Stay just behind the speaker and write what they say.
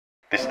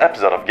This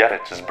episode of Get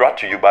It is brought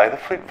to you by the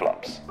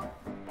flip-flops.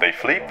 They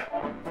flip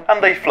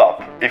and they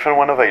flop, if and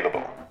when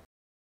available.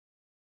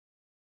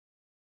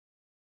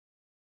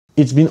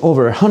 It's been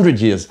over 100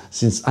 years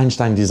since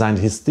Einstein designed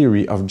his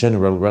theory of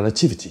general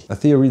relativity, a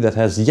theory that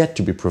has yet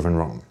to be proven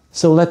wrong.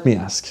 So let me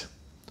ask,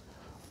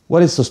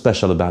 what is so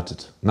special about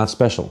it? Not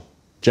special,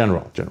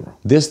 general.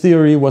 This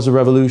theory was a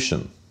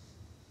revolution.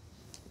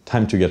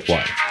 Time to get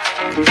why.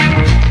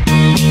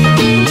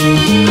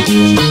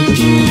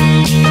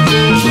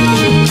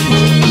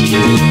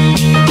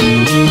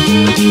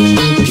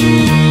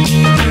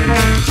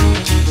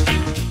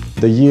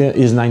 The year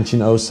is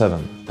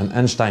 1907 and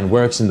Einstein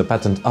works in the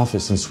patent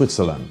office in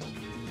Switzerland.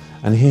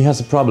 And he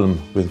has a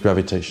problem with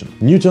gravitation.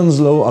 Newton's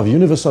law of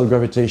universal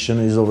gravitation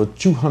is over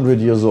 200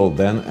 years old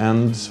then,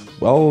 and,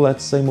 well,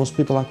 let's say most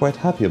people are quite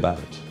happy about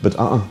it. But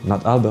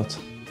not Albert.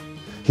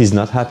 He's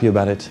not happy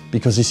about it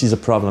because he sees a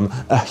problem,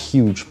 a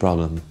huge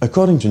problem.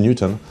 According to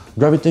Newton,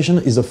 gravitation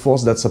is a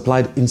force that's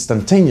applied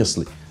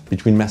instantaneously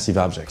between massive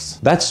objects.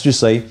 That's to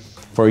say,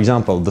 for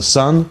example, the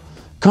sun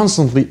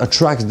constantly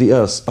attracts the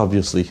Earth,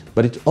 obviously,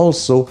 but it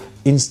also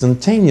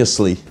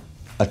instantaneously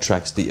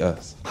attracts the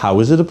Earth. How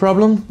is it a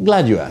problem?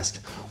 Glad you asked.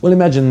 Well,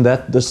 imagine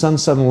that the sun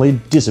suddenly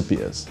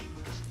disappears.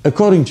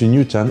 According to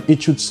Newton,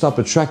 it should stop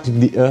attracting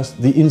the Earth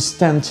the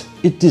instant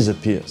it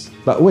disappears.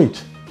 But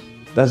wait,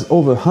 there's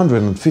over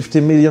 150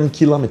 million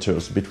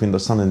kilometers between the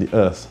sun and the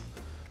Earth.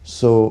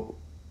 So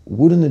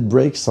wouldn't it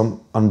break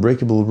some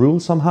unbreakable rule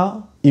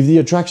somehow? If the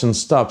attraction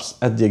stops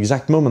at the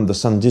exact moment the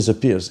sun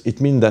disappears, it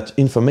means that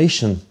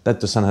information that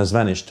the sun has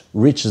vanished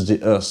reaches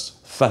the Earth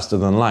faster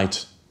than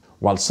light,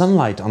 while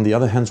sunlight, on the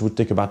other hand, would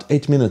take about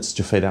 8 minutes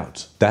to fade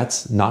out.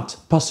 That's not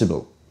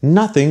possible.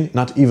 Nothing,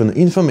 not even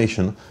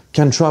information,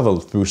 can travel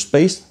through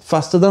space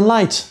faster than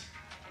light.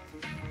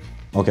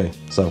 Okay,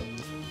 so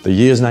the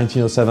year is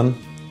 1907,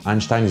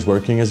 Einstein is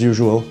working as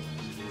usual,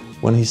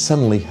 when he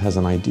suddenly has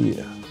an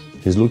idea.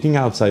 He's looking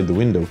outside the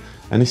window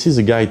and he sees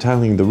a guy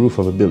tiling the roof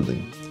of a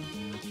building.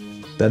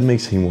 That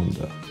makes him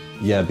wonder.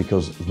 Yeah,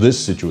 because this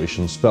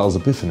situation spells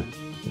epiphany.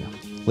 Yeah,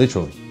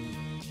 literally.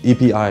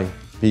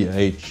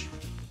 E-P-I-P-H-N-E.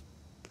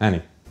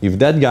 If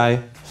that guy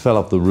fell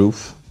off the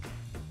roof,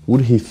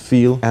 would he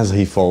feel as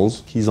he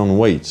falls his own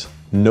weight?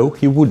 No,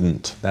 he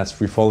wouldn't. That's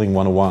free falling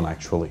 101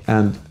 actually.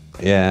 And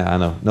yeah, I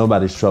know,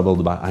 nobody's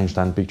troubled by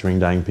Einstein picturing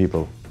dying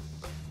people.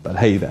 But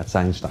hey, that's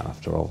Einstein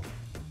after all.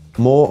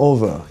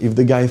 Moreover, if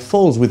the guy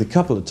falls with a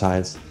couple of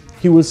tiles,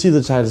 he will see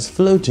the tiles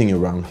floating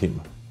around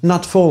him,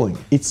 not falling.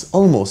 It's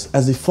almost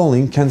as if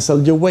falling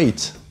cancelled your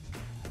weight,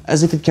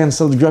 as if it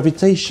cancelled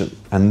gravitation.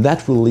 And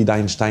that will lead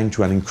Einstein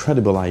to an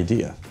incredible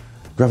idea.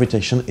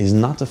 Gravitation is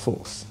not a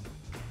force,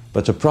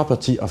 but a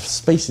property of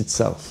space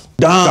itself.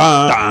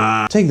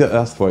 Take the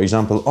Earth, for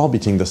example,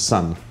 orbiting the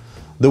Sun.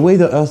 The way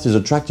the Earth is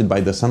attracted by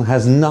the Sun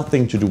has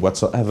nothing to do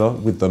whatsoever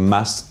with the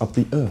mass of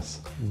the Earth.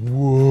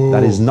 Whoa.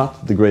 That is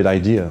not the great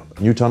idea.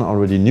 Newton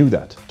already knew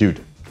that,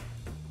 dude.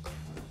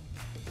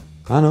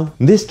 I know.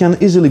 This can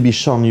easily be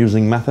shown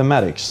using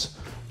mathematics,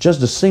 just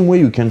the same way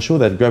you can show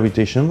that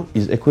gravitation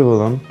is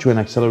equivalent to an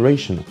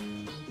acceleration.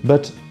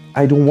 But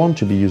I don't want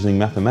to be using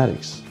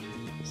mathematics.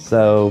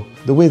 So,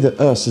 the way the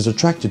Earth is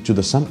attracted to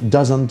the Sun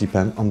doesn't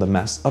depend on the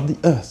mass of the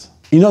Earth.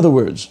 In other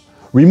words,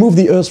 remove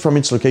the Earth from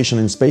its location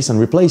in space and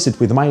replace it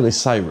with Miley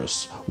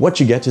Cyrus. What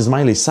you get is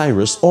Miley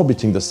Cyrus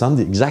orbiting the Sun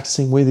the exact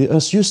same way the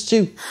Earth used to.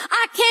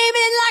 I came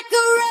in like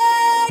a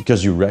wreck.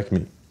 Because you wrecked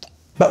me.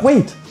 But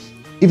wait!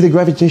 If the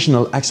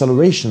gravitational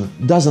acceleration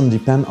doesn't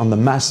depend on the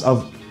mass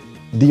of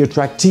the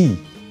attractee,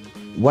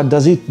 what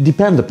does it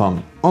depend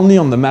upon? Only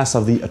on the mass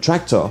of the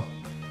attractor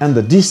and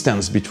the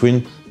distance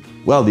between,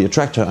 well, the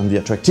attractor and the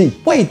attractee.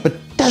 Wait, but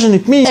doesn't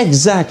it mean?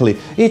 Exactly,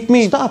 it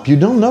means… Stop, you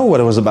don't know what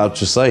I was about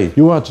to say.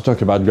 You want to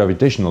talk about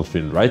gravitational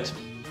field, right?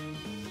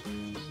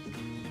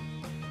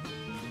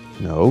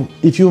 No.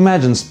 If you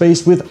imagine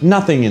space with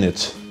nothing in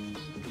it,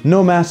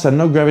 no mass and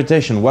no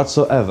gravitation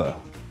whatsoever,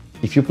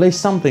 if you place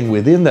something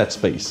within that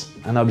space,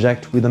 an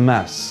object with a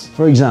mass,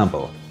 for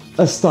example,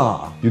 a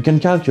star, you can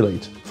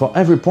calculate, for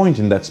every point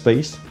in that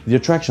space, the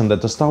attraction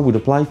that the star would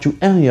apply to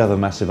any other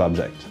massive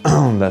object.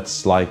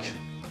 That's like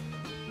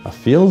a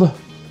field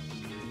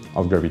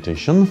of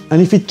gravitation.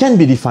 And if it can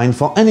be defined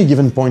for any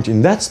given point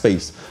in that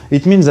space,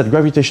 it means that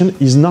gravitation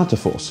is not a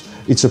force.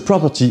 It's a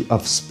property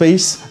of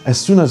space as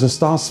soon as a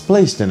star is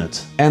placed in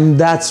it. And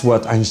that's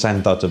what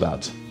Einstein thought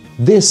about.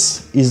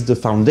 This is the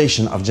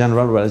foundation of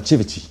general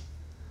relativity.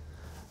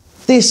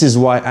 This is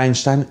why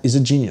Einstein is a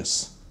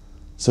genius.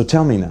 So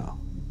tell me now,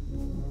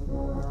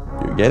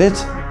 you get it?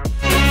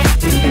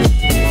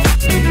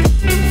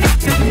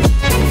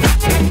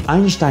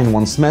 Einstein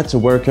once met a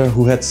worker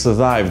who had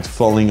survived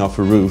falling off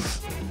a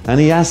roof, and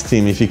he asked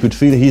him if he could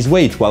feel his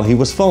weight while he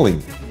was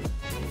falling.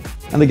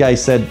 And the guy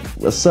said,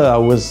 "Well, sir, I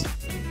was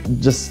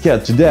just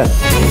scared to death."